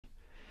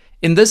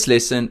In this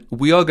lesson,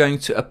 we are going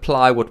to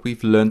apply what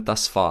we've learned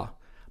thus far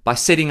by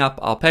setting up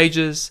our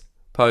pages,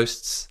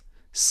 posts,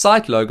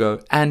 site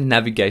logo, and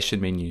navigation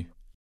menu.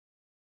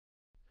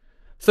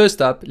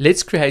 First up,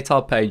 let's create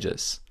our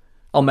pages.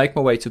 I'll make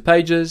my way to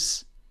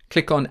Pages,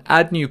 click on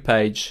Add New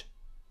Page,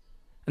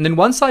 and then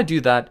once I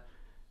do that,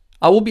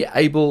 I will be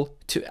able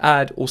to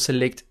add or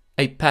select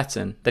a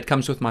pattern that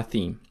comes with my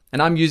theme.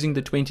 And I'm using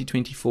the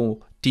 2024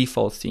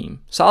 default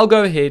theme. So I'll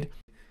go ahead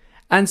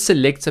and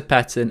select a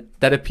pattern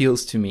that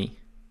appeals to me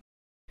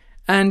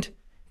and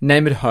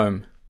name it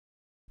Home.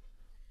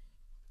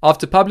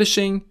 After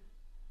publishing,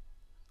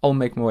 I'll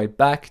make my way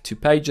back to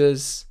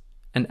Pages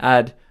and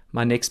add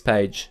my next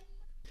page.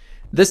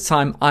 This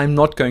time I'm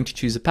not going to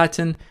choose a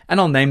pattern, and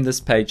I'll name this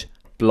page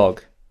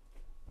Blog.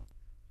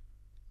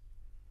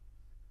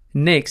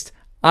 Next,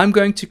 I'm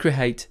going to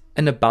create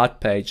an About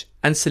page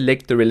and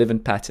select the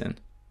relevant pattern.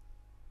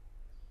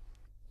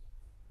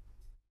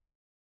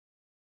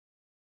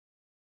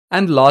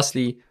 And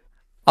lastly,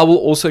 I will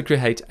also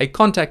create a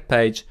contact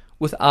page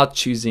without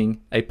choosing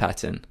a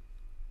pattern.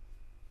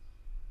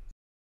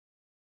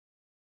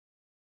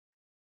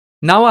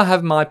 Now I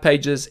have my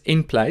pages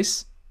in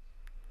place.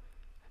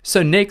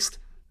 So next,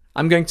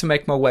 I'm going to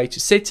make my way to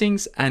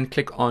Settings and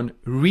click on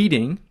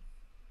Reading.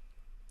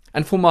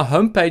 And for my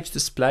home page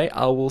display,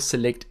 I will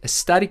select a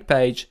static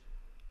page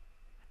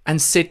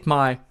and set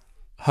my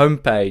home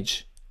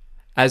page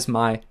as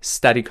my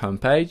static home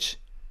page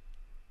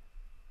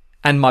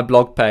and my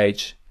blog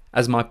page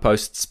as my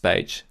posts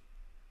page.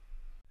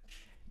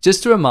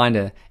 Just a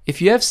reminder,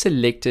 if you have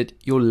selected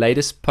your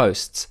latest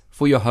posts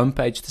for your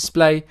homepage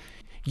display,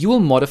 you will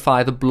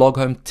modify the blog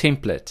home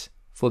template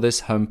for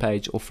this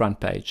homepage or front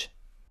page,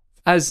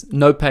 as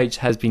no page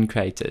has been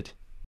created.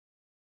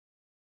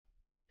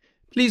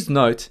 Please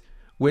note,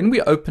 when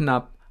we open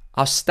up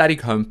our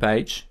static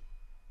homepage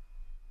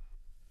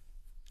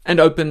and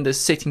open the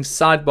settings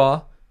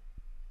sidebar,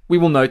 we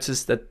will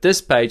notice that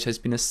this page has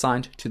been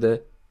assigned to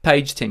the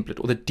page template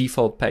or the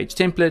default page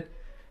template,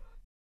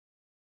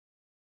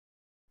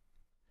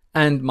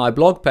 and my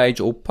blog page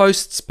or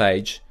posts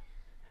page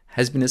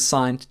has been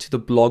assigned to the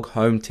blog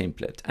home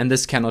template, and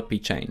this cannot be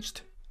changed.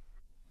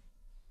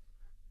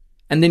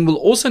 And then we'll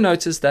also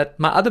notice that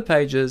my other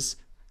pages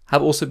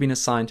have also been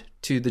assigned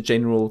to the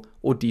general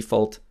or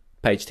default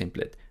page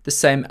template, the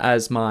same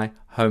as my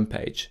home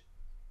page.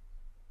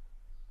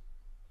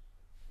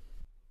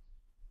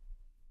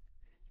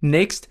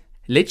 Next,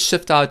 let's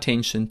shift our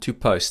attention to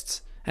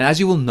posts. And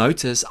as you will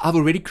notice, I've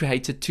already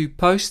created 2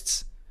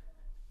 posts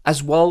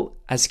as well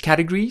as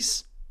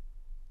categories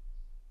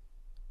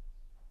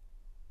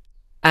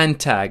and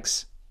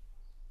tags.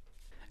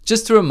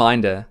 Just a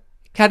reminder,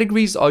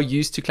 categories are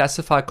used to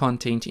classify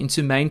content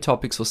into main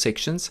topics or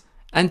sections,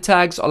 and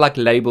tags are like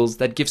labels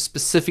that give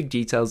specific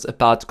details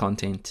about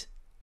content.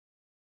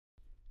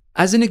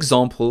 As an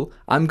example,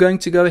 I'm going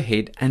to go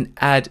ahead and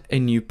add a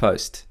new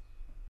post.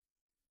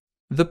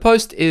 The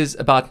post is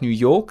about New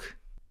York,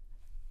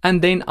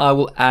 and then I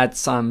will add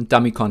some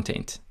dummy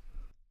content.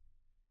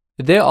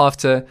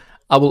 Thereafter,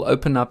 I will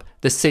open up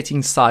the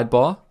settings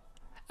sidebar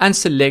and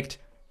select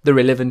the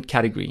relevant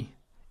category,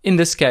 in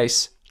this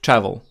case,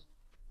 travel.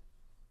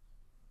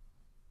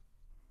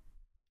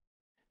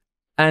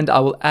 And I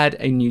will add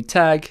a new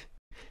tag,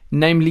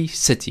 namely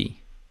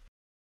city.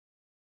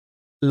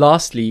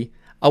 Lastly,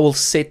 I will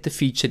set the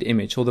featured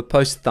image or the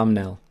post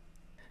thumbnail.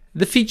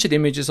 The featured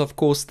image is of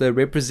course the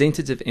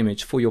representative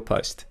image for your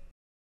post.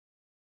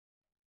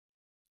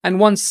 And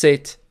once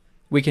set,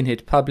 we can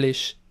hit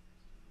publish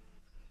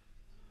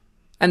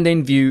and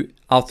then view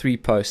our 3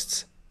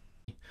 posts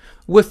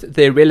with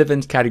their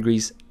relevant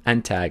categories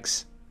and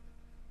tags.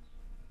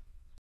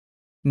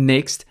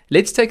 Next,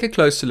 let's take a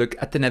closer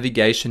look at the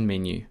navigation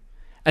menu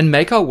and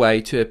make our way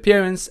to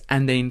Appearance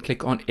and then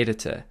click on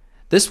Editor.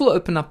 This will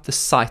open up the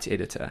site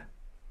editor.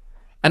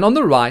 And on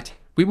the right,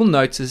 we will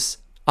notice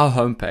our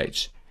home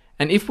page.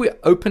 And if we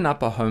open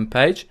up our home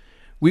page,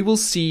 we will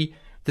see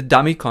the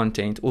dummy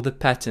content or the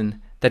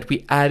pattern that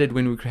we added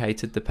when we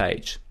created the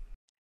page.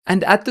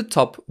 And at the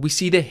top, we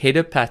see the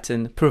header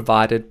pattern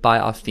provided by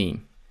our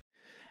theme.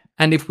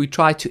 And if we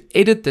try to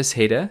edit this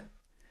header,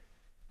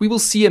 we will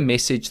see a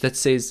message that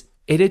says,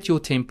 edit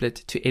your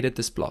template to edit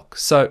this block.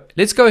 So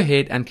let's go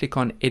ahead and click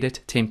on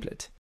Edit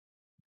Template.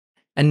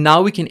 And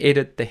now we can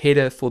edit the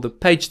header for the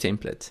page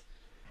template.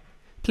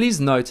 Please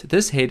note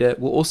this header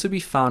will also be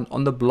found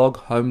on the blog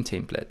home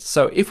template.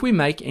 So if we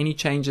make any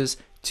changes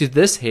to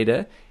this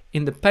header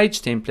in the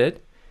page template,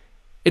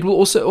 it will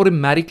also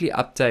automatically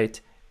update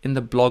in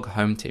the blog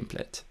home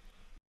template.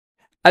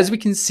 As we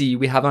can see,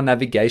 we have our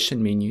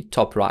navigation menu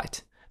top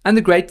right. And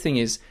the great thing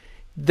is,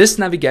 this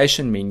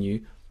navigation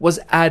menu was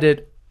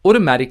added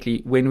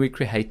automatically when we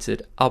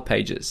created our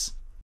pages.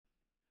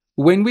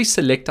 When we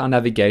select our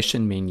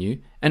navigation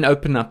menu and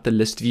open up the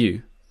list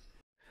view,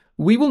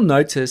 we will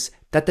notice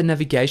that the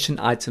navigation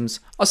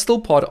items are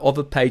still part of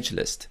a page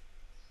list.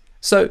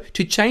 So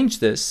to change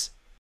this,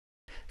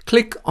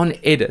 click on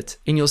Edit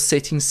in your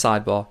settings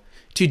sidebar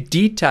to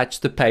detach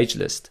the page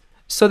list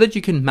so that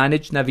you can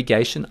manage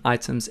navigation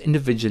items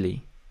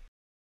individually.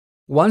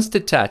 Once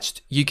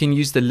detached, you can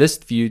use the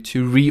list view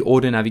to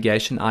reorder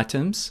navigation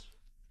items,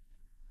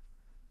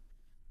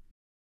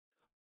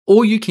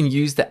 or you can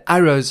use the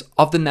arrows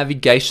of the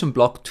navigation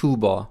block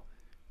toolbar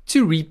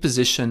to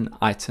reposition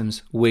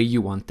items where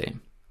you want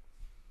them.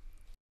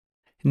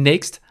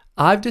 Next,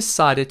 I've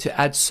decided to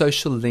add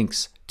social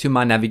links to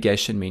my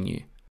navigation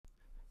menu.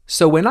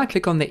 So when I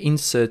click on the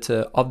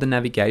inserter of the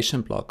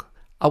navigation block,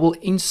 I will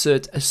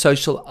insert a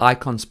social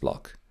icons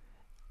block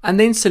and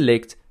then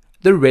select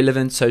the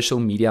relevant social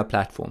media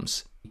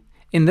platforms.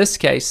 In this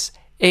case,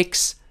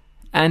 X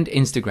and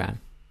Instagram.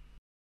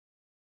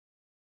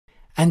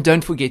 And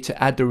don't forget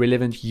to add the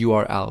relevant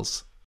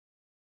URLs.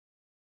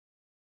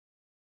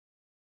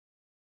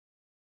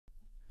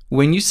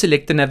 When you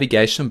select the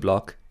navigation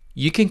block,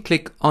 you can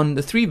click on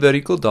the 3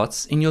 vertical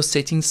dots in your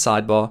settings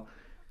sidebar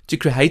to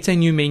create a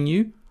new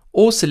menu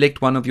or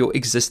select one of your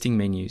existing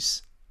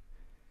menus.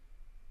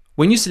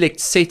 When you select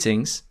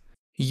settings,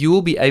 you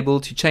will be able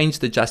to change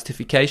the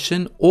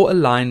justification or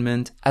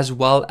alignment as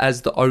well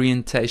as the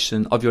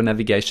orientation of your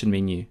navigation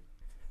menu.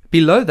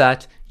 Below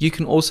that, you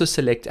can also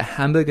select a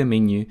hamburger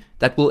menu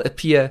that will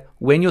appear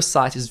when your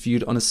site is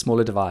viewed on a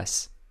smaller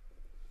device.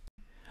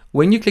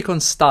 When you click on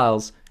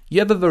styles, you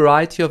have a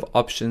variety of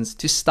options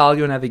to style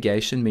your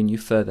navigation menu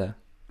further.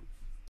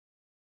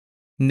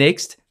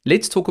 Next,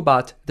 let's talk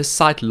about the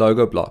site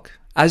logo block.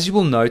 As you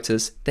will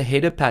notice, the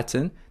header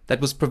pattern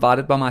that was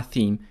provided by my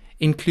theme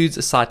includes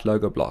a site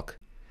logo block.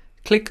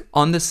 Click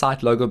on the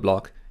site logo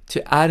block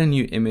to add a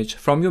new image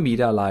from your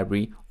media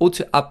library or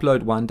to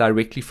upload one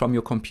directly from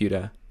your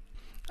computer.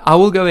 I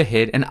will go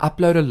ahead and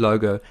upload a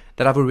logo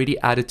that I've already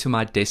added to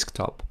my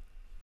desktop.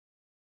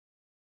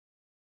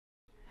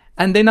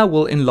 And then I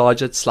will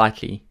enlarge it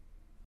slightly.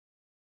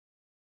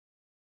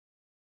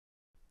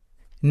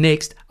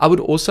 Next, I would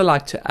also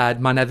like to add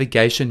my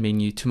navigation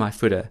menu to my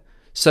footer.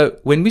 So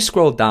when we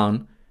scroll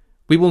down,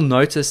 we will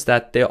notice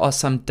that there are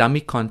some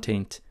dummy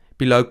content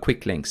below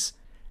quick links,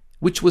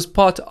 which was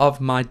part of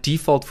my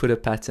default footer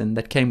pattern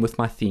that came with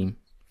my theme.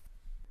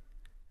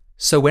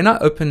 So when I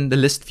open the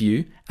list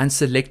view and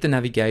select the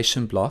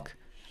navigation block,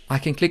 I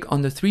can click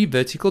on the 3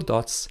 vertical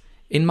dots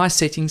in my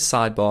settings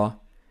sidebar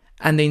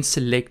and then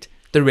select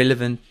the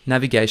relevant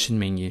navigation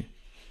menu.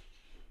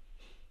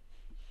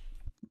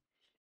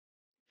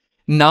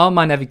 Now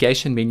my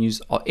navigation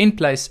menus are in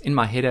place in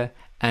my header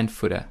and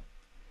footer.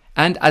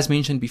 And as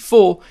mentioned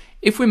before,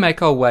 if we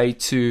make our way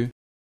to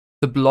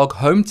the blog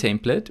home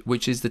template,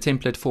 which is the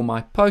template for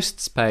my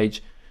posts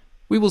page,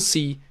 we will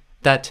see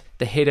that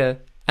the header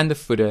and the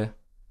footer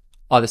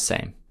are the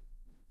same.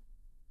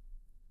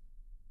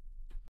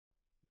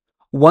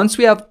 Once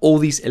we have all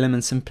these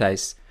elements in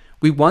place,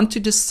 we want to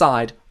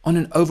decide on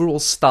an overall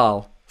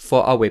style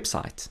for our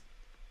website.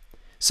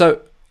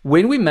 So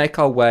when we make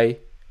our way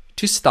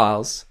to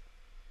styles,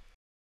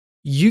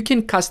 you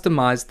can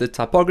customize the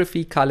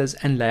typography, colors,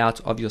 and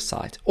layout of your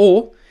site.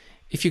 Or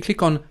if you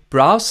click on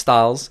Browse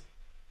Styles,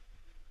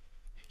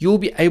 you'll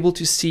be able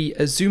to see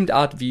a zoomed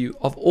out view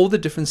of all the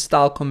different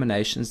style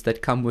combinations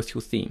that come with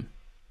your theme.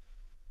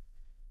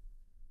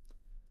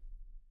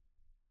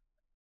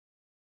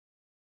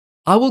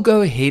 I will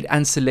go ahead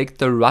and select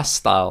the Rust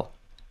style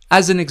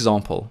as an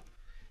example.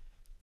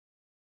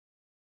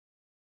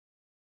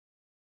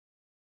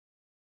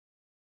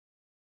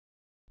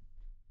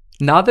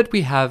 Now that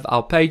we have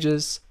our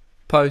pages,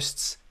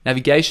 posts,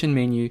 navigation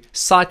menu,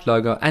 site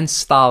logo, and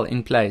style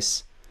in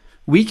place,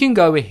 we can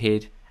go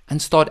ahead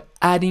and start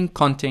adding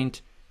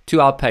content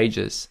to our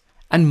pages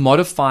and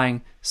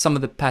modifying some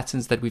of the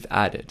patterns that we've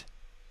added.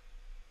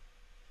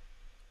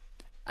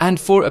 And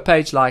for a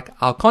page like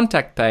our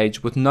contact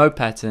page with no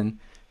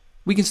pattern,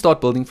 we can start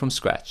building from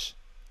scratch.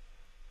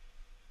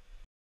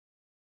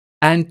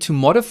 And to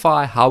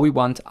modify how we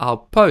want our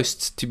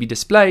posts to be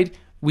displayed,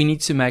 we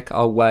need to make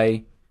our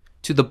way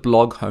to the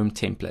blog home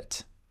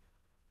template.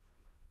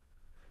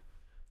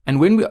 And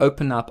when we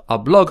open up our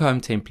blog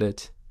home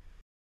template,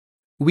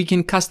 we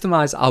can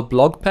customize our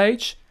blog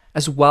page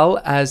as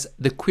well as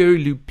the query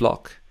loop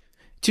block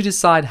to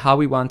decide how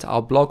we want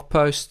our blog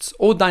posts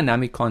or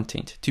dynamic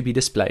content to be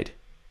displayed.